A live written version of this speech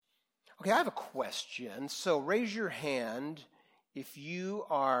Okay, I have a question. So raise your hand if you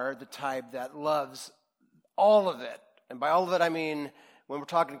are the type that loves all of it. And by all of it, I mean when we're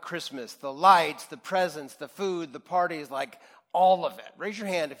talking Christmas, the lights, the presents, the food, the parties, like all of it. Raise your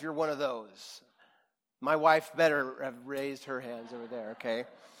hand if you're one of those. My wife better have raised her hands over there, okay?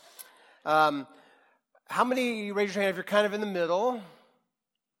 How many, you raise your hand if you're kind of in the middle?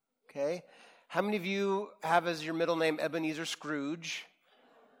 Okay. How many of you have as your middle name Ebenezer Scrooge?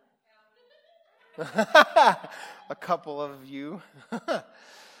 A couple of you. Well,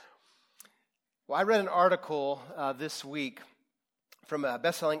 I read an article this week from a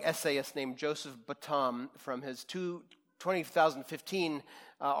best-selling essayist named Joseph Batam from his 2015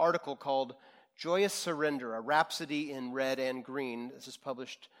 article called Joyous Surrender, A Rhapsody in Red and Green. This is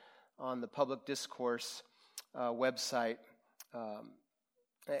published on the Public Discourse website.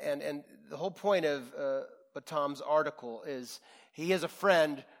 And the whole point of Batam's article is he has a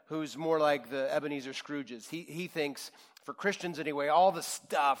friend who's more like the Ebenezer Scrooges. He thinks, for Christians anyway, all the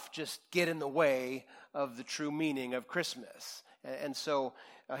stuff just get in the way of the true meaning of Christmas. And so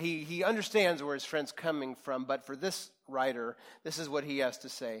he understands where his friend's coming from, but for this writer, this is what he has to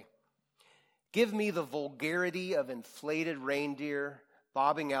say. Give me the vulgarity of inflated reindeer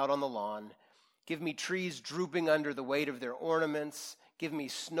bobbing out on the lawn. Give me trees drooping under the weight of their ornaments. Give me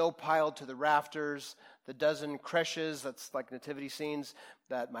snow piled to the rafters, the dozen creches, that's like nativity scenes,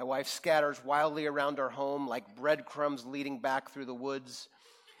 that my wife scatters wildly around our home like breadcrumbs leading back through the woods.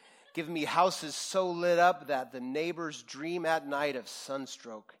 Give me houses so lit up that the neighbors dream at night of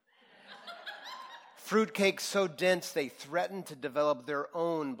sunstroke. Fruitcakes so dense they threaten to develop their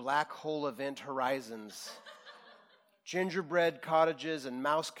own black hole event horizons. Gingerbread cottages and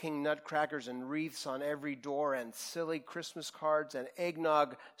Mouse King nutcrackers and wreaths on every door and silly Christmas cards and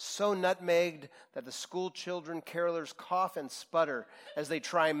eggnog so nutmegged that the school children carolers cough and sputter as they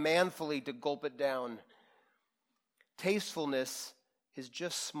try manfully to gulp it down. Tastefulness is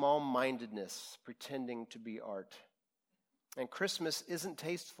just small-mindedness pretending to be art. And Christmas isn't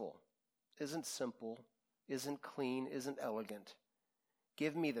tasteful, isn't simple, isn't clean, isn't elegant.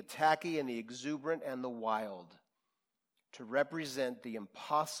 Give me the tacky and the exuberant and the wild to represent the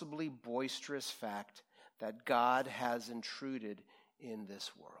impossibly boisterous fact that God has intruded in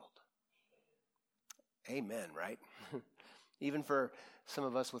this world. Amen, right? Even for some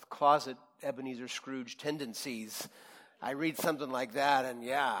of us with closet Ebenezer Scrooge tendencies, I read something like that and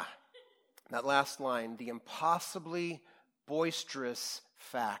that last line, the impossibly boisterous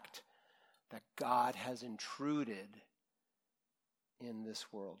fact that God has intruded in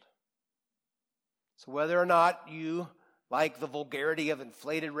this world. So whether or not you like the vulgarity of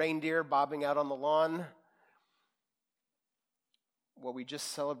inflated reindeer bobbing out on the lawn, what we just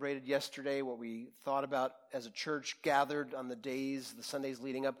celebrated yesterday, what we thought about as a church gathered on the Sundays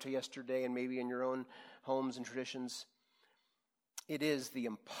leading up to yesterday, and maybe in your own homes and traditions, it is the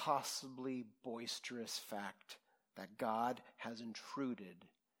impossibly boisterous fact that God has intruded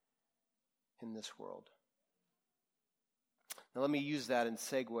in this world. Now let me use that and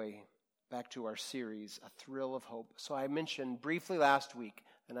segue back to our series, A Thrill of Hope. So I mentioned briefly last week,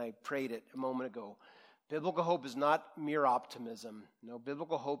 and I prayed it a moment ago, biblical hope is not mere optimism. No,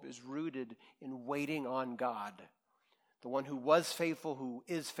 biblical hope is rooted in waiting on God, the one who was faithful, who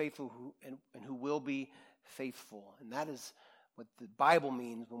is faithful, and who will be faithful. And that is what the Bible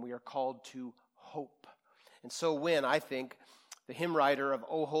means when we are called to hope. And so when, I think, the hymn writer of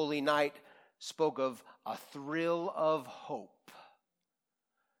O Holy Night spoke of a thrill of hope,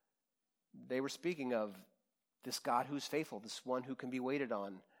 they were speaking of this God who's faithful, this one who can be waited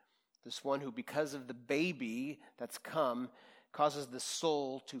on, this one who, because of the baby that's come, causes the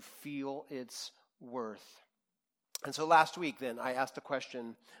soul to feel its worth. And so last week then, I asked the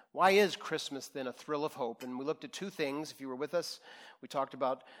question, why is Christmas then a thrill of hope? And we looked at two things. If you were with us, we talked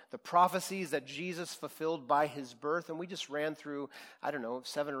about the prophecies that Jesus fulfilled by his birth, and we just ran through,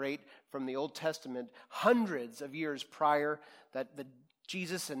 7 or 8 from the Old Testament, hundreds of years prior that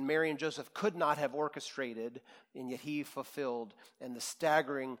Jesus and Mary and Joseph could not have orchestrated, and yet he fulfilled, and the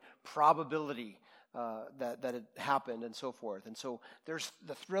staggering probability that it happened and so forth. And so there's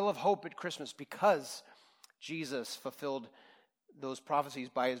the thrill of hope at Christmas because Jesus fulfilled those prophecies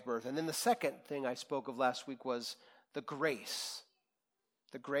by his birth. And then the second thing I spoke of last week was the grace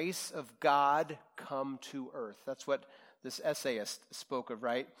of God come to earth. That's what this essayist spoke of,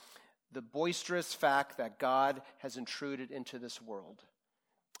 right? The boisterous fact that God has intruded into this world.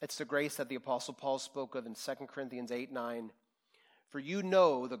 It's the grace that the Apostle Paul spoke of in 2 Corinthians 8:9. For you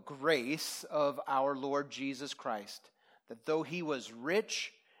know the grace of our Lord Jesus Christ, that though he was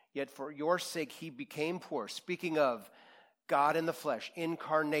rich, yet for your sake he became poor. Speaking of God in the flesh,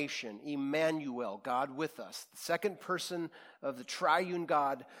 incarnation, Emmanuel, God with us, the second person of the triune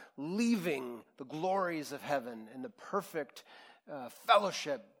God, leaving the glories of heaven and the perfect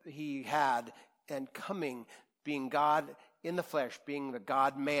fellowship he had and coming, being God in the flesh, being the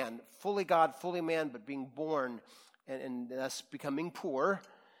God-man, fully God, fully man, but being born and thus becoming poor,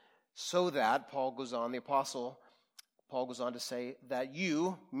 so that, the apostle Paul goes on to say, that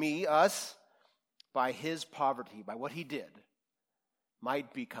you, me, us, by his poverty, by what he did,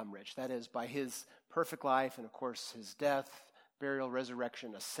 might become rich. That is, by his perfect life and, of course, his death, burial,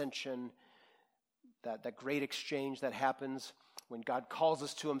 resurrection, ascension, that great exchange that happens when God calls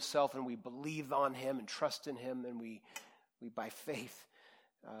us to himself and we believe on him and trust in him, and we by faith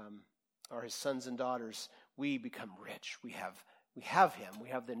are his sons and daughters. We become rich. We have him. We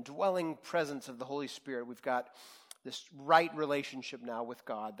have the indwelling presence of the Holy Spirit. We've got this right relationship now with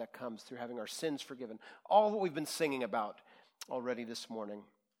God that comes through having our sins forgiven. All what we've been singing about already this morning.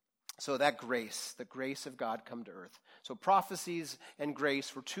 So that grace, the grace of God come to earth. So prophecies and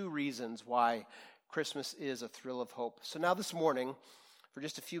grace were two reasons why Christmas is a thrill of hope. So now this morning, for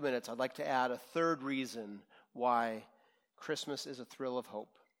just a few minutes, I'd like to add a third reason why Christmas is a thrill of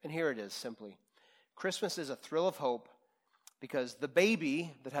hope. And here it is, simply. Christmas is a thrill of hope because the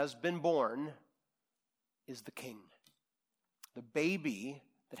baby that has been born is the King. The baby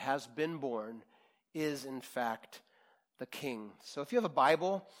that has been born is, in fact, the King. So if you have a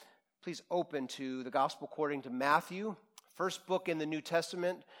Bible, please open to the Gospel according to Matthew, first book in the New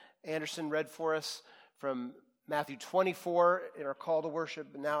Testament. Anderson read for us from Matthew 24 in our call to worship.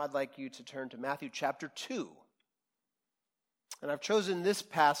 Now I'd like you to turn to Matthew chapter 2. And I've chosen this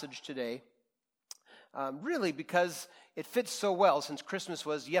passage today really because it fits so well since Christmas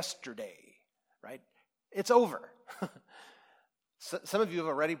was yesterday, right? It's over. So, some of you have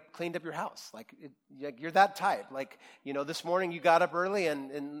already cleaned up your house. You're that type. This morning you got up early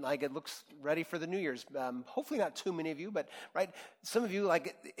and it looks ready for the New Year's. Hopefully not too many of you, but right, some of you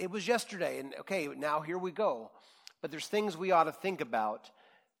it was yesterday, and okay, now here we go. But there's things we ought to think about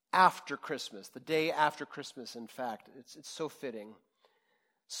after Christmas, the day after Christmas. In fact, it's so fitting.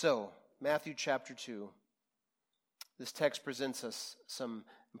 So Matthew chapter 2. This text presents us some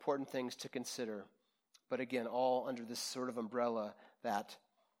important things to consider. But again, all under this sort of umbrella that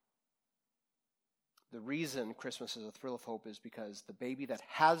the reason Christmas is a thrill of hope is because the baby that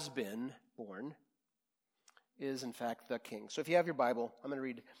has been born is, in fact, the King. So if you have your Bible, I'm going to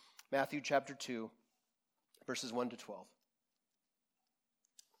read Matthew chapter 2, verses 1 to 12.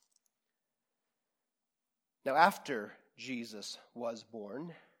 Now after Jesus was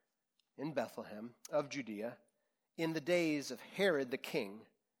born in Bethlehem of Judea, in the days of Herod the king,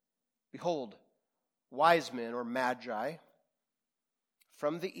 behold, wise men or magi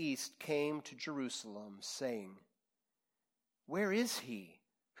from the east came to Jerusalem, saying, "Where is he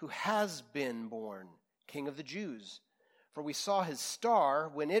who has been born, King of the Jews? For we saw his star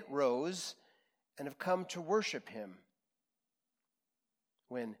when it rose and have come to worship him."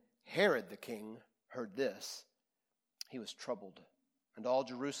 When Herod the king heard this, he was troubled, and all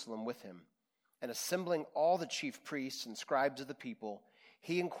Jerusalem with him. And assembling all the chief priests and scribes of the people,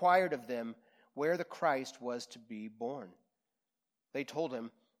 he inquired of them where the Christ was to be born. They told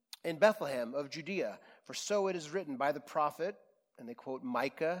him, "In Bethlehem of Judea, for so it is written by the prophet," and they quote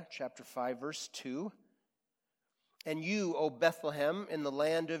Micah chapter 5, verse 2, "And you, O Bethlehem, in the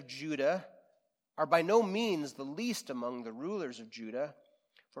land of Judah, are by no means the least among the rulers of Judah,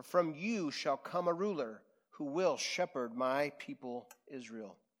 for from you shall come a ruler who will shepherd my people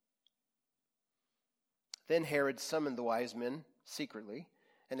Israel." Then Herod summoned the wise men secretly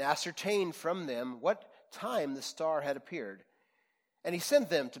and ascertained from them what time the star had appeared. And he sent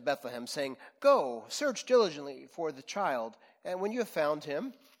them to Bethlehem, saying, "Go, search diligently for the child, and when you have found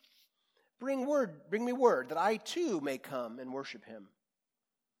him, bring me word that I too may come and worship him."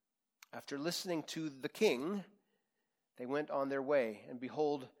 After listening to the king, they went on their way, and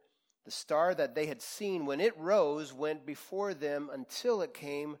behold, the star that they had seen when it rose went before them until it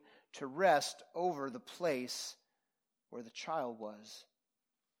came to rest over the place where the child was.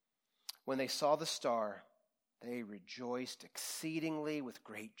 When they saw the star, they rejoiced exceedingly with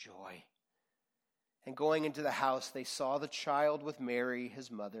great joy. And going into the house, they saw the child with Mary,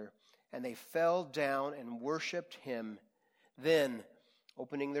 his mother, and they fell down and worshipped him. Then,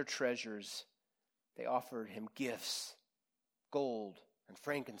 opening their treasures, they offered him gifts, gold and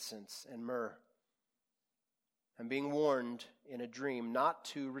frankincense and myrrh. And being warned in a dream not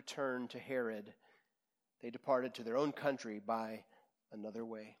to return to Herod, they departed to their own country by another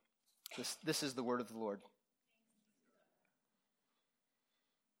way. This is the word of the Lord.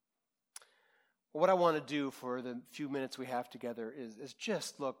 What I want to do for the few minutes we have together is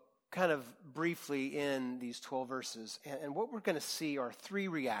just look kind of briefly in these 12 verses. And what we're going to see are three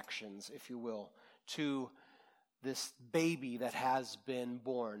reactions, if you will, to this baby that has been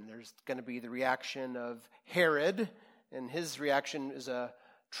born. There's going to be the reaction of Herod, and his reaction is a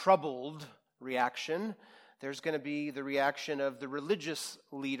troubled reaction. There's going to be the reaction of the religious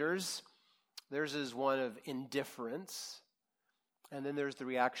leaders. Theirs is one of indifference. And then there's the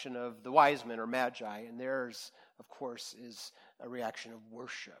reaction of the wise men or magi, and theirs, of course, is a reaction of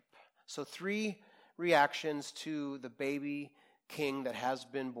worship. So three reactions to the baby king that has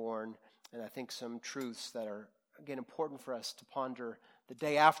been born, and I think some truths that are, again, important for us to ponder the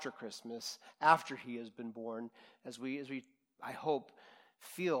day after Christmas, after he has been born, as we I hope,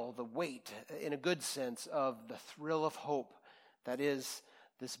 feel the weight, in a good sense, of the thrill of hope that is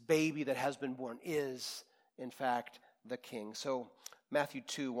this baby that has been born is, in fact, the king. So Matthew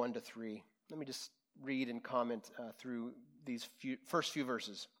 2, 1-3. Let me just read and comment through these first few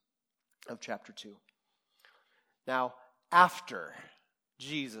verses of chapter 2. Now, after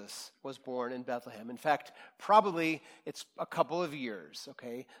Jesus was born in Bethlehem, in fact, probably it's a couple of years,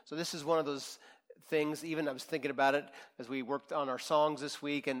 okay? So this is one of those things, even I was thinking about it as we worked on our songs this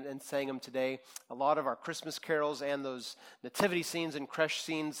week and sang them today. A lot of our Christmas carols and those nativity scenes and creche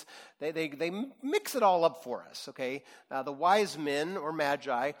scenes, they mix it all up for us, okay? The wise men or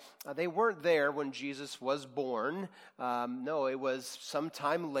magi, they weren't there when Jesus was born. No, it was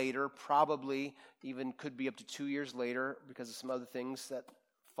sometime later, probably even could be up to 2 years later because of some other things that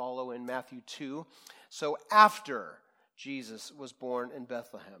follow in Matthew 2. So after Jesus was born in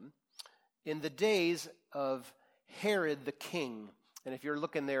Bethlehem, in the days of Herod the king, and if you're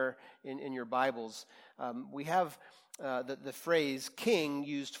looking there in your Bibles, we have the phrase king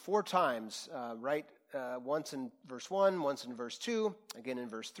used 4 times, right? Once in verse 1, once in verse 2, again in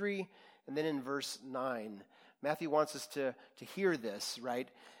verse 3, and then in verse 9. Matthew wants us to hear this, right?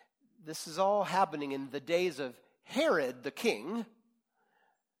 This is all happening in the days of Herod the king,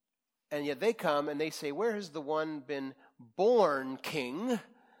 and yet they come and they say, where has the one been born king?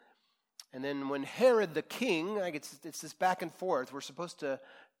 And then when Herod the king, it's this back and forth. We're supposed to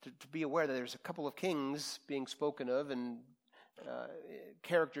be aware that there's a couple of kings being spoken of and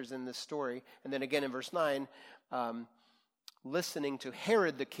characters in this story. And then again in verse 9, listening to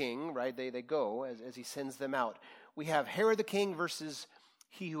Herod the king, right? They go as he sends them out. We have Herod the king versus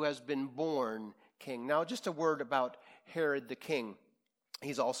he who has been born king. Now, just a word about Herod the king.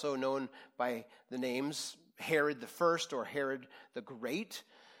 He's also known by the names Herod the First or Herod the Great.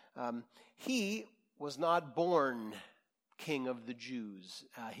 He was not born king of the Jews.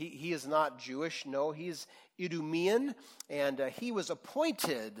 He is not Jewish. No, he's Idumean, and he was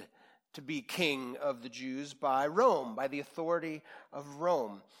appointed to be king of the Jews by Rome, by the authority of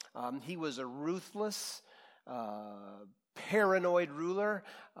Rome. He was a ruthless, paranoid ruler,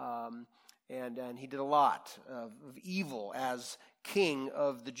 and he did a lot of evil as king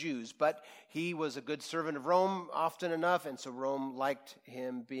of the Jews. But he was a good servant of Rome often enough, and so Rome liked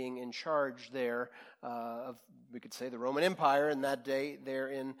him being in charge there of, we could say, the Roman Empire in that day there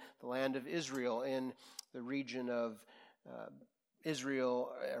in the land of Israel, in the region of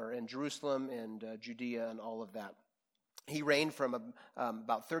Israel, or in Jerusalem and Judea and all of that. He reigned from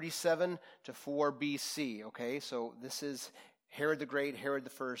about 37 to 4 BC, okay? So this is Herod the Great, Herod the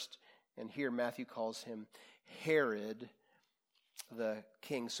First, and here Matthew calls him Herod the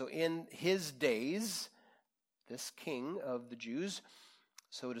king. So in his days, this king of the Jews,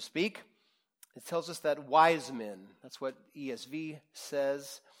 so to speak, it tells us that wise men, that's what ESV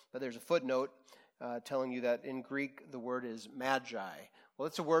says, but there's a footnote telling you that in Greek the word is magi. Well,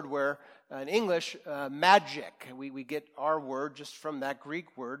 it's a word where in English, magic, we get our word just from that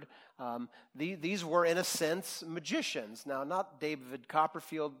Greek word. These were, in a sense, magicians. Now, not David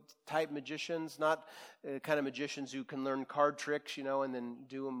Copperfield type magicians, not kind of magicians who can learn card tricks, and then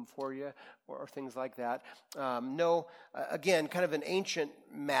do them for you, or things like that. No, again, kind of an ancient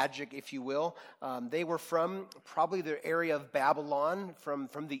magic, if you will. They were from probably the area of Babylon,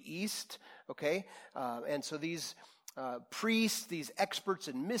 from the east, okay? And so these priests, these experts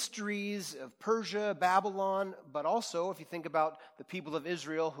in mysteries of Persia, Babylon, but also if you think about the people of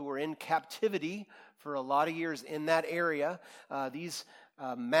Israel who were in captivity for a lot of years in that area, these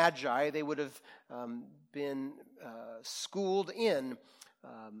magi, they would have been schooled in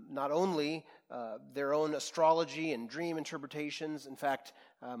not only their own astrology and dream interpretations. In fact,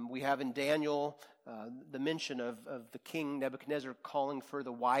 we have in Daniel the mention of the king Nebuchadnezzar calling for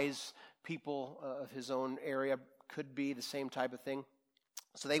the wise people of his own area. Could be the same type of thing.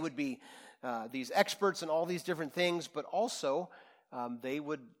 So they would be these experts in all these different things, but also they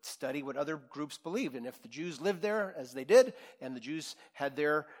would study what other groups believed. And if the Jews lived there, as they did, and the Jews had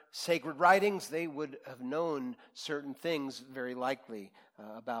their sacred writings, they would have known certain things very likely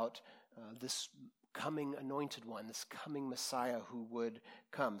about this coming anointed one, this coming Messiah who would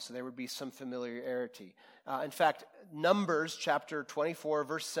come. So there would be some familiarity. In fact, Numbers chapter 24,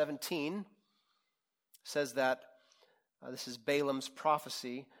 verse 17 says that, this is Balaam's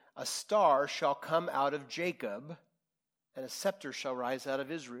prophecy, a star shall come out of Jacob, and a scepter shall rise out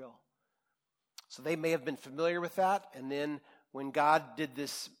of Israel. So they may have been familiar with that, and then when God did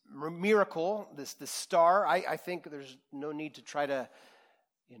this miracle, this star, I think there's no need to try to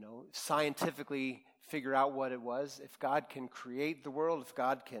scientifically figure out what it was. If God can create the world, if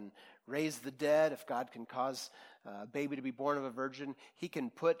God can raise the dead, if God can cause a baby to be born of a virgin, he can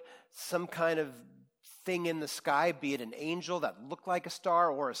put some kind of thing in the sky, be it an angel that looked like a star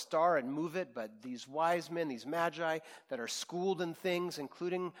or a star, and move it. But these wise men, these magi that are schooled in things,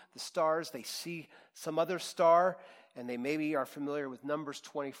 including the stars, they see some other star, and they maybe are familiar with Numbers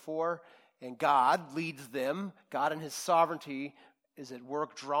 24, and God leads them. God in his sovereignty is at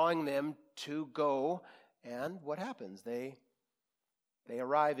work drawing them to go, and what happens? They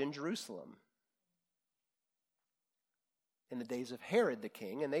arrive in Jerusalem in the days of Herod the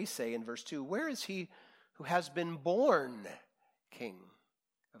king, and they say in verse 2, "Where is he who has been born King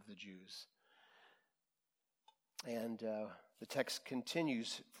of the Jews?" And the text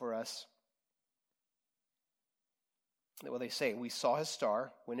continues for us. Well, they say, "We saw his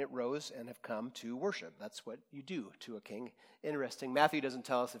star when it rose and have come to worship." That's what you do to a king. Interesting. Matthew doesn't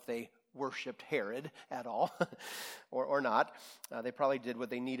tell us if they worshipped Herod at all or not. They probably did what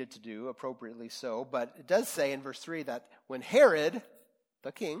they needed to do, appropriately so. But it does say in verse 3 that when Herod,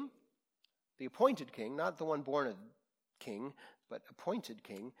 the king, the appointed king, not the one born a king, but appointed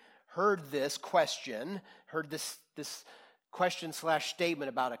king, heard this question, heard this question / statement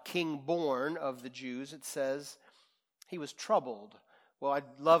about a king born of the Jews, it says, he was troubled. Well, I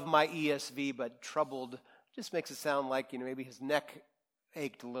love my ESV, but troubled just makes it sound like, maybe his neck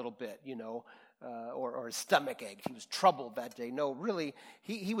ached a little bit, or his stomach ached. He was troubled that day. No, really,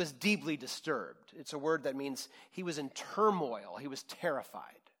 he was deeply disturbed. It's a word that means he was in turmoil. He was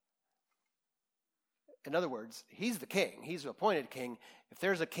terrified. In other words, he's the king. He's the appointed king. If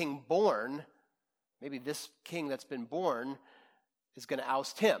there's a king born, maybe this king that's been born is going to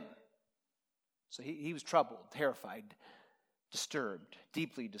oust him. So he was troubled, terrified, disturbed,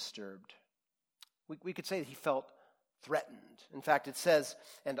 deeply disturbed. We could say that he felt threatened. In fact, it says,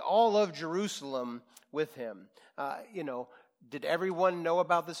 "And all of Jerusalem with him." Did everyone know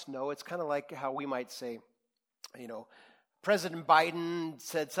about this? No. It's kind of like how we might say, President Biden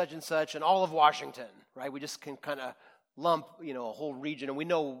said such and such, and all of Washington, right? We just can kind of lump, a whole region, and we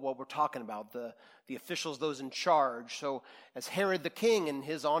know what we're talking about, the officials, those in charge. So as Herod the king and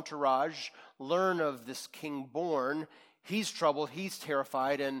his entourage learn of this king born, he's troubled, he's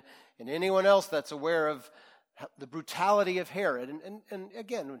terrified, and anyone else that's aware of the brutality of Herod, and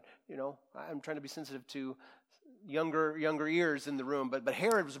again, I'm trying to be sensitive to younger ears in the room, but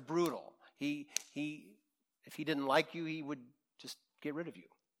Herod was brutal. He if he didn't like you, he would just get rid of you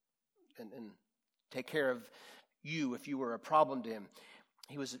and take care of you if you were a problem to him.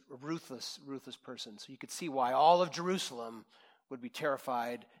 He was a ruthless person. So you could see why all of Jerusalem would be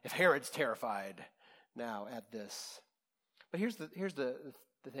terrified if Herod's terrified now at this. But here's the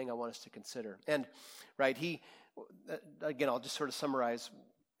thing I want us to consider. And right, again, I'll just sort of summarize.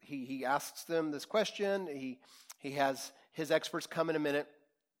 He asks them this question. He has his experts come in a minute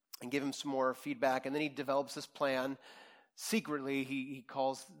and give him some more feedback, and then he develops this plan. Secretly, he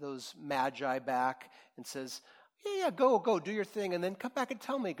calls those magi back and says, yeah, go, do your thing, and then come back and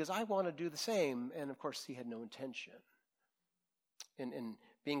tell me, because I want to do the same. And of course, he had no intention. In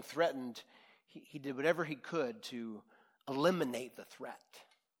being threatened, he did whatever he could to eliminate the threat.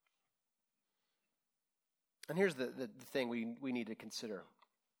 And here's the thing we need to consider.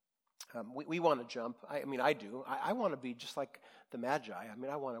 We want to jump. I do. I want to be just like the Magi.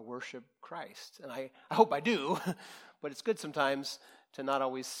 I want to worship Christ. And I hope I do. But it's good sometimes to not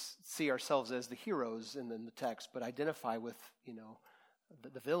always see ourselves as the heroes in the text, but identify with,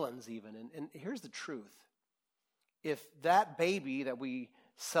 the villains even. And here's the truth. If that baby that we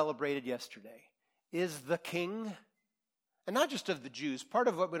celebrated yesterday is the king, and not just of the Jews, part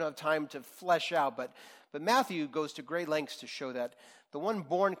of what we don't have time to flesh out, but Matthew goes to great lengths to show that the one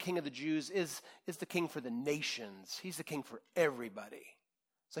born king of the Jews is the king for the nations. He's the king for everybody.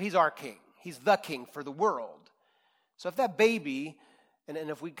 So he's our king. He's the king for the world. So if that baby, and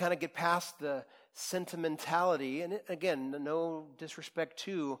if we kind of get past the sentimentality, and again, no disrespect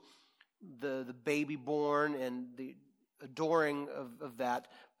to the baby born and the adoring of that.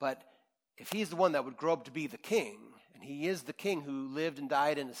 But if he's the one that would grow up to be the king, and he is the king who lived and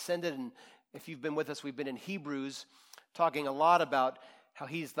died and ascended, and if you've been with us, we've been in Hebrews talking a lot about how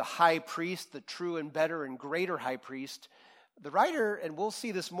he's the high priest, the true and better and greater high priest. The writer, and we'll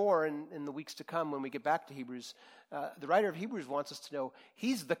see this more in the weeks to come when we get back to Hebrews, the writer of Hebrews wants us to know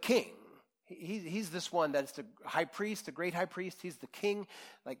he's the king. He's this one that's the high priest, the great high priest. He's the king.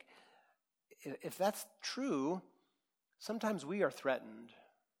 Like, if that's true, sometimes we are threatened.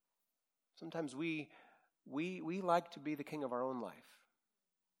 Sometimes we like to be the king of our own life.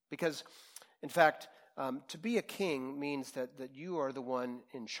 Because, in fact, to be a king means that you are the one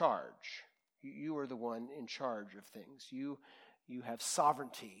in charge. You are the one in charge of things. You have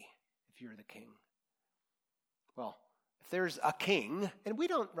sovereignty if you're the king. Well, if there's a king, and we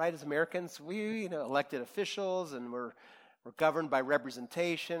don't, right, as Americans, we elected officials and we're governed by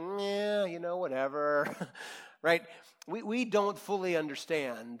representation, whatever, right? We don't fully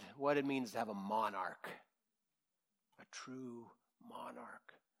understand what it means to have a monarch, a true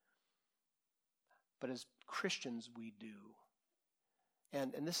monarch. But as Christians, we do.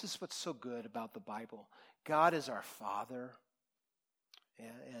 And this is what's so good about the Bible. God is our Father,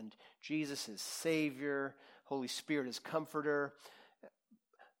 and Jesus is Savior, Holy Spirit is Comforter.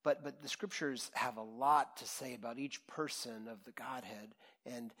 But the Scriptures have a lot to say about each person of the Godhead.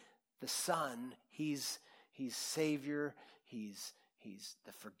 And the Son, he's Savior, he's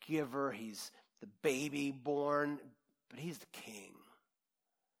the forgiver, he's the baby born, but he's the King.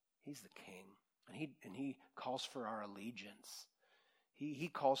 He's the King. And he calls for our allegiance. He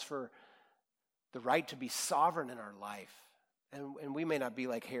calls for the right to be sovereign in our life. And we may not be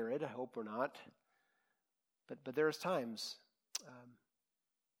like Herod. I hope we're not. But there's times,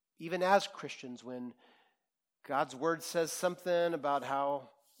 even as Christians, when God's word says something about how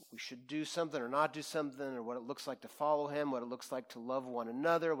we should do something or not do something, or what it looks like to follow him, what it looks like to love one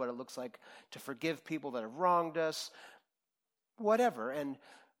another, what it looks like to forgive people that have wronged us, whatever. And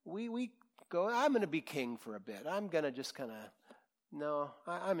we go, I'm going to be king for a bit. I'm going to just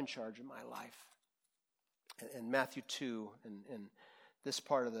I'm in charge of my life. And Matthew 2 and this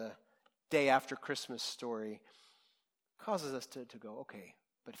part of the day after Christmas story causes us to go, okay,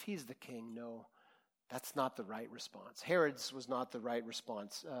 but if he's the king, no, that's not the right response. Herod's was not the right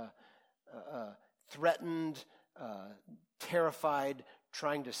response. Threatened, terrified,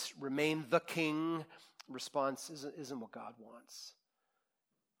 trying to remain the king response isn't what God wants.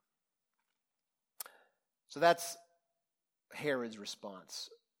 So that's Herod's response,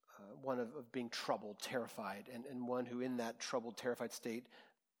 one of being troubled, terrified, and one who in that troubled, terrified state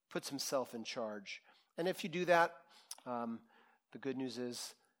puts himself in charge. And if you do that, the good news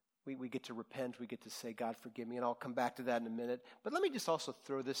is we get to repent, we get to say, God, forgive me, and I'll come back to that in a minute. But let me just also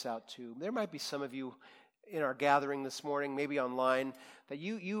throw this out too. There might be some of you in our gathering this morning, maybe online, that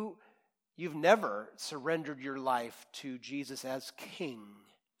you've never surrendered your life to Jesus as King.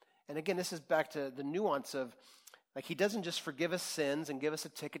 And again, this is back to the nuance of, like, he doesn't just forgive us sins and give us a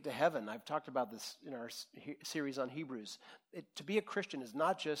ticket to heaven. I've talked about this in our series on Hebrews. To be a Christian is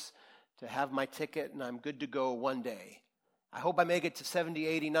not just to have my ticket and I'm good to go one day. I hope I make it to 70,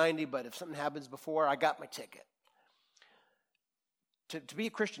 80, 90, but if something happens before, I got my ticket. To be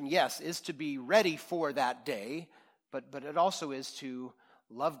a Christian, yes, is to be ready for that day, but it also is to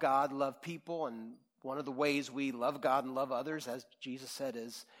love God, love people, and one of the ways we love God and love others, as Jesus said,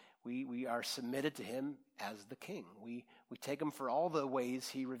 is we are submitted to him as the king. We take him for all the ways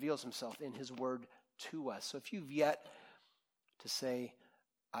he reveals himself in his word to us. So if you've yet to say,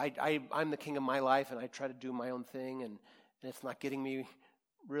 I'm the king of my life and I try to do my own thing and it's not getting me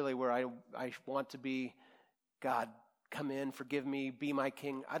really where I want to be, God, come in, forgive me, be my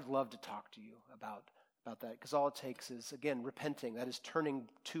king, I'd love to talk to you about that, because all it takes is, again, repenting. That is turning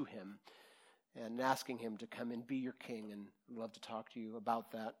to him and asking him to come and be your king, and I'd love to talk to you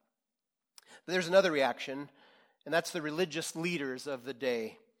about that. But there's another reaction, and that's the religious leaders of the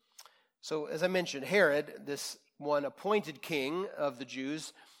day. So as I mentioned, Herod, this one appointed king of the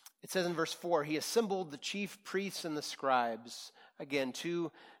Jews, it says in verse 4, he assembled the chief priests and the scribes. Again,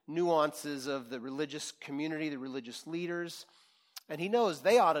 two nuances of the religious community, the religious leaders. And he knows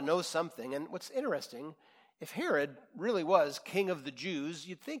they ought to know something. And what's interesting, if Herod really was king of the Jews,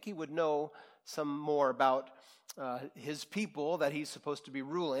 you'd think he would know some more about his people that he's supposed to be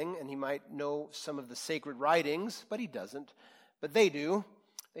ruling, and he might know some of the sacred writings, but he doesn't. But they do.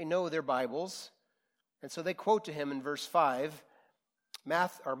 They know their Bibles. And so they quote to him in verse 5,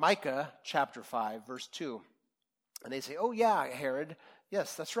 Micah chapter 5, verse 2. And they say, oh yeah, Herod,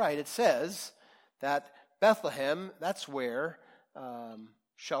 yes, that's right. It says that Bethlehem, that's where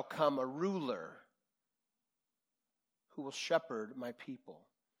shall come a ruler who will shepherd my people.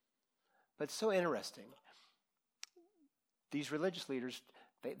 But it's so interesting. These religious leaders,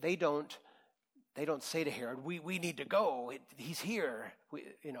 they don't say to Herod, we need to go. He's here.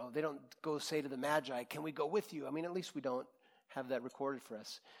 They don't go say to the Magi, can we go with you? I mean, at least we don't have that recorded for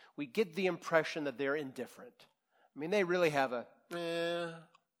us. We get the impression that they're indifferent. I mean, they really have a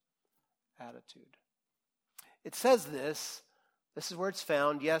attitude. It says this is where it's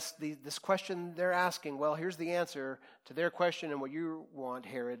found. Yes, this question they're asking, well, here's the answer to their question and what you want,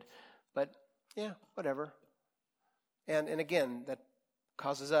 Herod. But, yeah, whatever. And again, that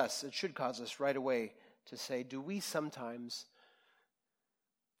it should cause us right away to say, do we sometimes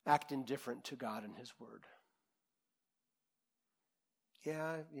act indifferent to God and his word?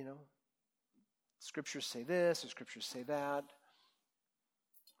 Yeah, scriptures say this, or scriptures say that.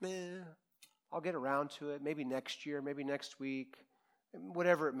 I'll get around to it, maybe next year, maybe next week,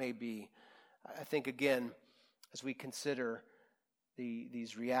 whatever it may be. I think, again, as we consider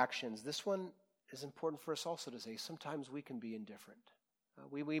these reactions, this one is important for us also to say, sometimes we can be indifferent.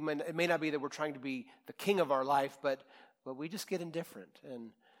 It may not be that we're trying to be the king of our life, but we just get indifferent, and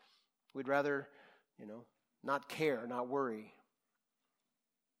we'd rather, not care, not worry.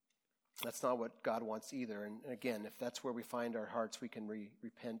 That's not what God wants either. And again, if that's where we find our hearts, we can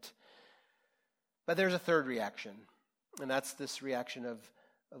repent. But there's a third reaction, and that's this reaction of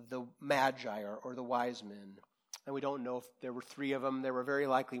the Magi or the wise men. And we don't know if there were 3 of them. There were very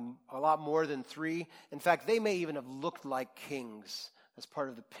likely a lot more than 3. In fact, they may even have looked like kings. As part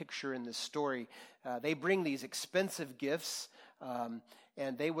of the picture in this story. They bring these expensive gifts,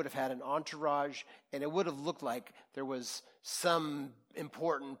 and they would have had an entourage, and it would have looked like there was some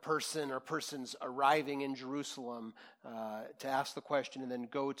important person or persons arriving in Jerusalem to ask the question and then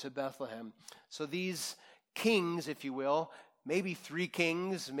go to Bethlehem. So these kings, if you will, maybe 3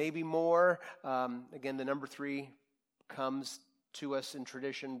 kings, maybe more. Again, the number 3 comes to us in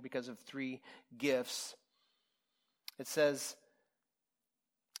tradition because of 3 gifts. It says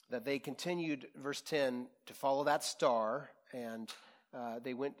that they continued, verse 10, to follow that star, and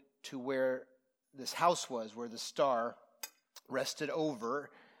they went to where this house was, where the star rested over.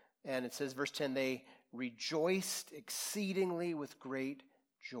 And it says, verse 10, they rejoiced exceedingly with great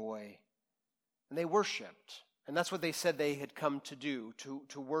joy. And they worshiped. And that's what they said they had come to do,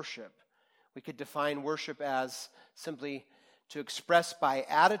 to worship. We could define worship as simply to express by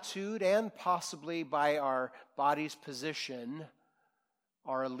attitude and possibly by our body's position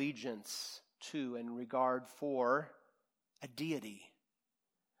our allegiance to and regard for a deity.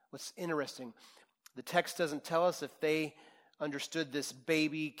 What's interesting, the text doesn't tell us if they understood this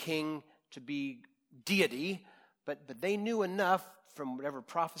baby king to be deity, but they knew enough from whatever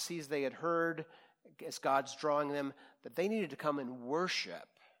prophecies they had heard as God's drawing them that they needed to come and worship,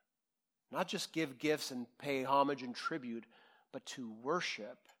 not just give gifts and pay homage and tribute, but to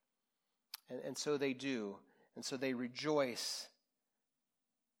worship. And so they do. And so they rejoice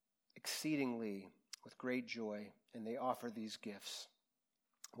exceedingly with great joy, and they offer these gifts.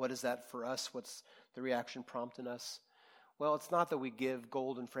 What is that for us? What's the reaction prompt in us? Well, it's not that we give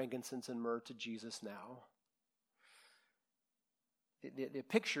gold and frankincense and myrrh to Jesus now. The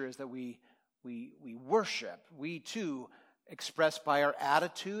picture is that we worship. We too express by our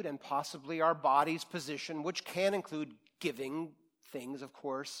attitude and possibly our body's position, which can include giving things, of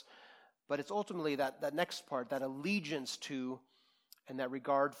course, but it's ultimately that next part, that allegiance to and that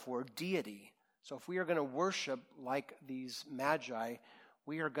regard for deity. So if we are going to worship like these Magi,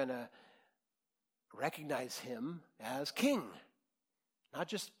 we are going to recognize him as king. Not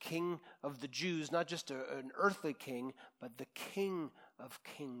just king of the Jews, not just an earthly king, but the King of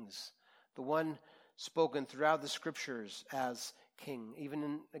kings. The one spoken throughout the scriptures as king.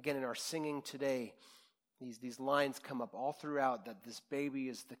 Even again in our singing today, these lines come up all throughout that this baby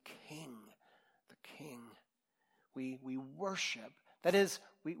is the king. The king. We worship. That is,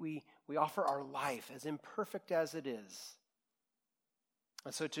 we offer our life as imperfect as it is.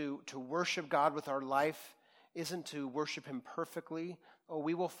 And so to worship God with our life isn't to worship him perfectly. Oh,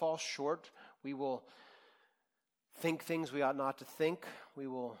 we will fall short. We will think things we ought not to think. We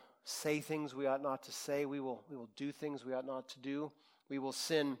will say things we ought not to say. We will do things we ought not to do. We will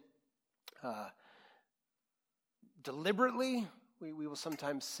sin deliberately. We will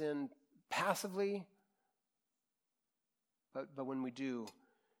sometimes sin passively. But when we do,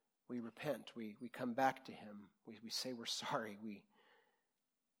 we repent. We come back to him. We say we're sorry. We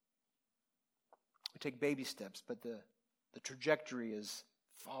take baby steps, but the trajectory is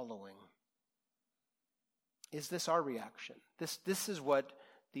following. Is this our reaction? This is what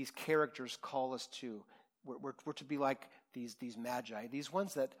these characters call us to. We're to be like these Magi, these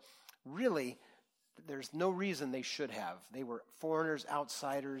ones that really, there's no reason they should have. They were foreigners,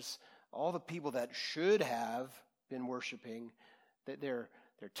 outsiders, all the people that should have been worshiping. They're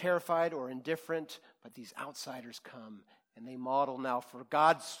terrified or indifferent, but these outsiders come and they model now for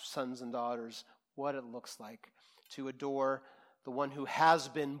God's sons and daughters what it looks like to adore the one who has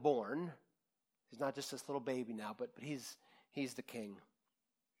been born. He's not just this little baby now, but he's the king.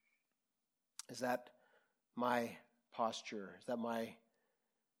 Is that my posture? Is that my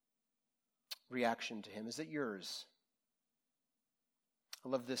reaction to him? Is it yours? I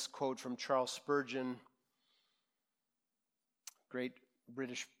love this quote from Charles Spurgeon, great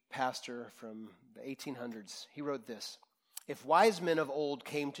British pastor from the 1800s. He wrote this: "If wise men of old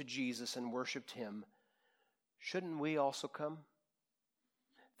came to Jesus and worshipped him, shouldn't we also come?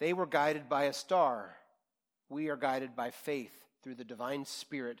 They were guided by a star. We are guided by faith through the divine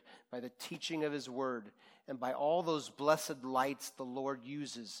Spirit, by the teaching of his word, and by all those blessed lights the Lord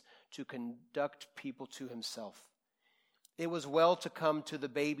uses to conduct people to himself. It was well to come to the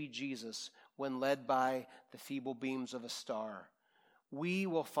baby Jesus when led by the feeble beams of a star. We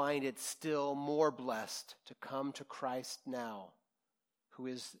will find it still more blessed to come to Christ now, who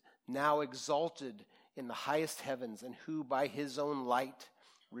is now exalted in the highest heavens and who by his own light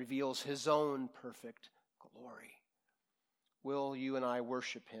reveals his own perfect glory. Will you and I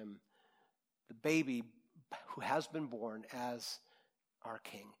worship him, the baby who has been born, as our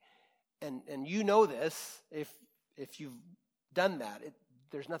king? And you know this, if you've done that,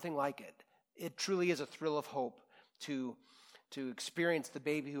 there's nothing like it. It truly is a thrill of hope to experience the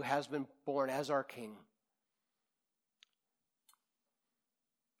baby who has been born as our king.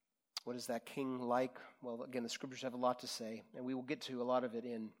 What is that king like? Well, again, the scriptures have a lot to say, and we will get to a lot of it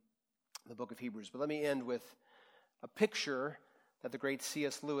in the book of Hebrews. But let me end with a picture that the great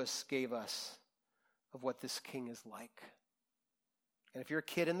C.S. Lewis gave us of what this king is like. And if you're a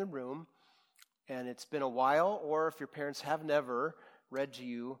kid in the room, and it's been a while, or if your parents have never read to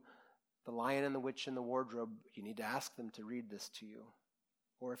you The Lion and the Witch and the Wardrobe, you need to ask them to read this to you.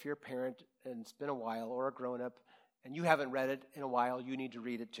 Or if you're a parent and it's been a while, or a grown-up, and you haven't read it in a while, you need to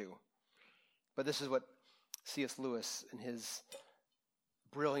read it too. But this is what C.S. Lewis, in his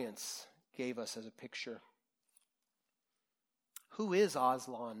brilliance, gave us as a picture. "Who is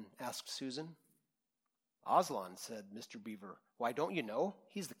Aslan?" asked Susan. "Aslan," said Mr. Beaver. "Why, don't you know?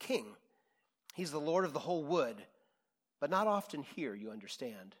 He's the king. He's the lord of the whole wood. But not often here, you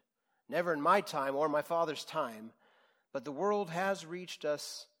understand. Never in my time or my father's time. But the word has reached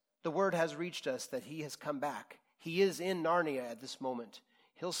us that he has come back. He is in Narnia at this moment.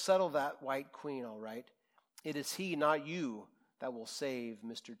 He'll settle that white queen all right. It is he, not you, that will save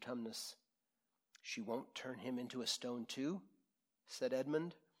Mr. Tumnus." "She won't turn him into a stone too?" said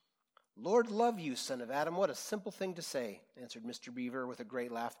Edmund. "Lord love you, son of Adam, what a simple thing to say," answered Mr. Beaver with a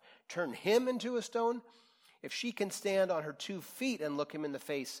great laugh. "Turn him into a stone? If she can stand on her 2 feet and look him in the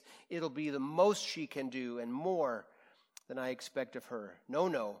face, it'll be the most she can do, and more than I expect of her.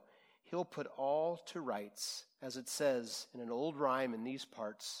 No, he'll put all to rights, as it says in an old rhyme in these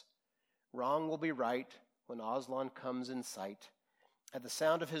parts. Wrong will be right when Aslan comes in sight. At the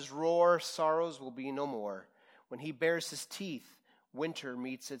sound of his roar, sorrows will be no more. When he bares his teeth, winter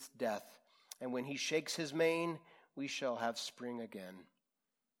meets its death, and when he shakes his mane, we shall have spring again.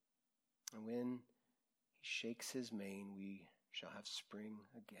 And when he shakes his mane, we shall have spring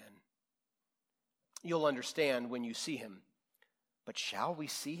again." You'll understand when you see him. "But shall we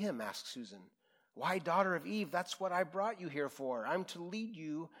see him?" asked Susan. "Why, daughter of Eve, that's what I brought you here for. I'm to lead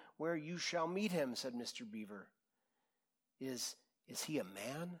you where you shall meet him," said Mr. Beaver. Is he a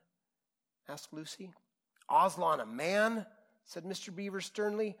man?" asked Lucy. "Aslan a man?" said Mr. Beaver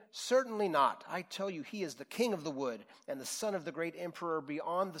sternly. "Certainly not. I tell you, he is the king of the wood and the son of the great emperor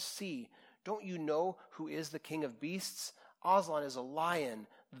beyond the sea. Don't you know who is the king of beasts? Aslan is a lion,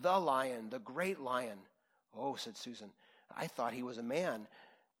 the great lion." "Oh," said Susan, "I thought he was a man.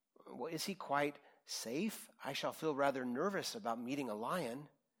 Well, is he quite safe? I shall feel rather nervous about meeting a lion."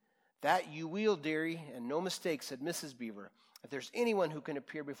 "That you will, dearie, and no mistake," said Mrs. Beaver. "If there's anyone who can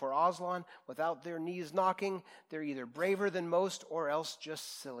appear before Aslan without their knees knocking, they're either braver than most or else just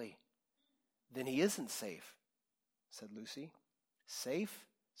silly." "Then he isn't safe," said Lucy. "Safe?"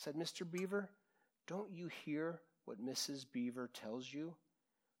 said Mr. Beaver. "Don't you hear what Mrs. Beaver tells you?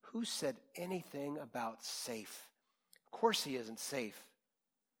 Who said anything about safe? Of course he isn't safe.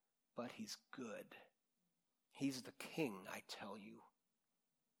 But he's good. He's the king, I tell you."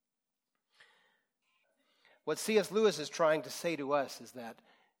 What C.S. Lewis is trying to say to us is that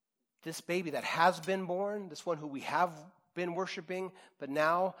this baby that has been born, this one who we have been worshiping, but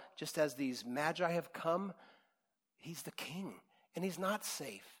now, just as these magi have come, he's the king, and he's not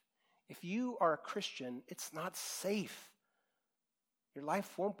safe. If you are a Christian, it's not safe. Your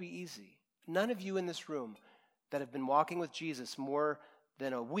life won't be easy. None of you in this room that have been walking with Jesus more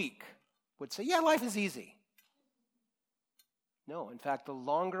than a week would say, yeah, life is easy. No, in fact, the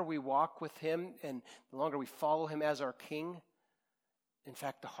longer we walk with him and the longer we follow him as our King, in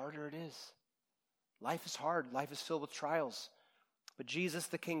fact, the harder it is. Life is hard. Life is filled with trials. But Jesus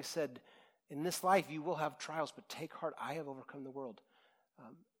the King said, in this life you will have trials, but take heart, I have overcome the world.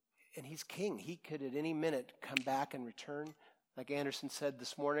 And he's King. He could at any minute come back and return. Like Anderson said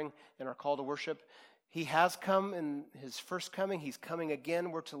this morning in our call to worship, he has come in his first coming. He's coming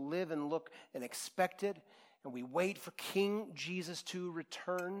again. We're to live and look and expect it. And we wait for King Jesus to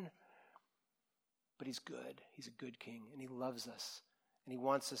return. But he's good. He's a good King. And he loves us. And he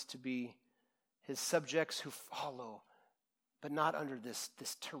wants us to be his subjects who follow, but not under this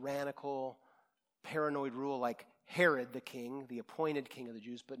tyrannical, paranoid rule like Herod the king, the appointed king of the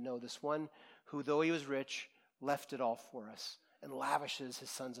Jews. But no, this one who, though he was rich, left it all for us and lavishes his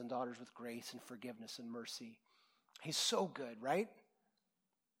sons and daughters with grace and forgiveness and mercy. He's so good, right?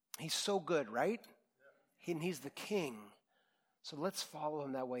 He's so good, right? And he's the King. So let's follow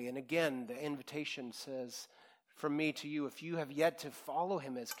him that way. And again, the invitation says, from me to you, if you have yet to follow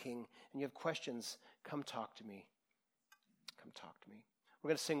him as King and you have questions, come talk to me. Come talk to me. We're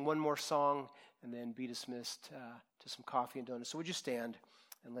going to sing one more song and then be dismissed to some coffee and donuts. So would you stand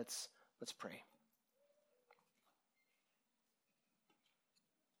and let's pray.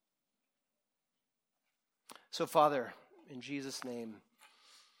 So, Father, in Jesus' name,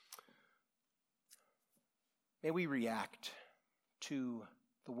 may we react to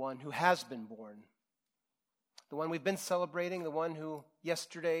the one who has been born, the one we've been celebrating, the one who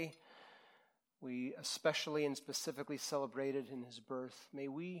yesterday we especially and specifically celebrated in his birth. May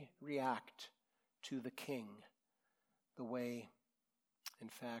we react to the King the way, in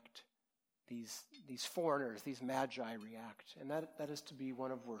fact, these foreigners, these magi react. And that is to be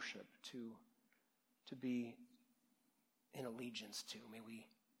one of worship, to be in allegiance to. May we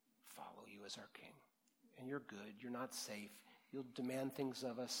follow you as our King. And you're good. You're not safe. You'll demand things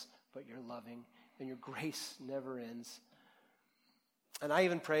of us, but you're loving. And your grace never ends. And I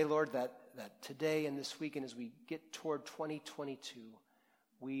even pray, Lord, that today and this week and as we get toward 2022,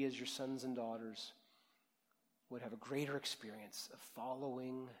 we as your sons and daughters would have a greater experience of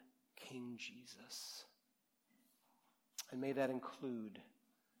following King Jesus. And may that include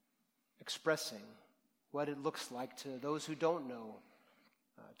expressing what it looks like to those who don't know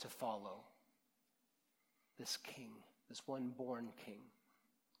to follow this King, this one born King.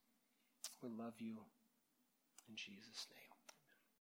 We love you in Jesus' name.